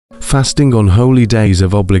Fasting on holy days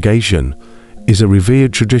of obligation is a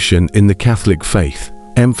revered tradition in the Catholic faith,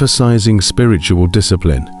 emphasizing spiritual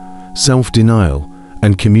discipline, self-denial,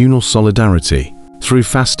 and communal solidarity. Through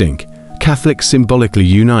fasting, Catholics symbolically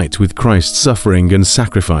unite with Christ's suffering and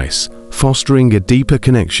sacrifice, fostering a deeper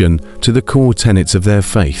connection to the core tenets of their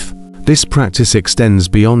faith. This practice extends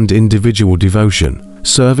beyond individual devotion,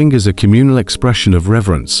 serving as a communal expression of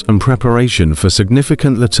reverence and preparation for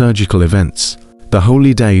significant liturgical events. The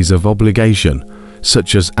holy days of obligation,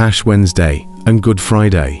 such as Ash Wednesday and Good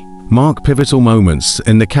Friday, mark pivotal moments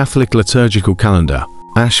in the Catholic liturgical calendar.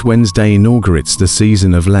 Ash Wednesday inaugurates the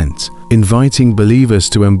season of Lent, inviting believers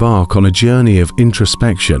to embark on a journey of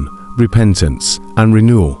introspection, repentance, and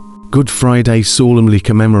renewal. Good Friday solemnly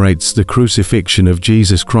commemorates the crucifixion of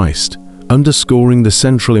Jesus Christ, underscoring the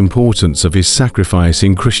central importance of his sacrifice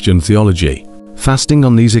in Christian theology. Fasting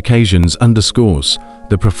on these occasions underscores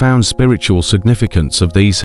the profound spiritual significance of these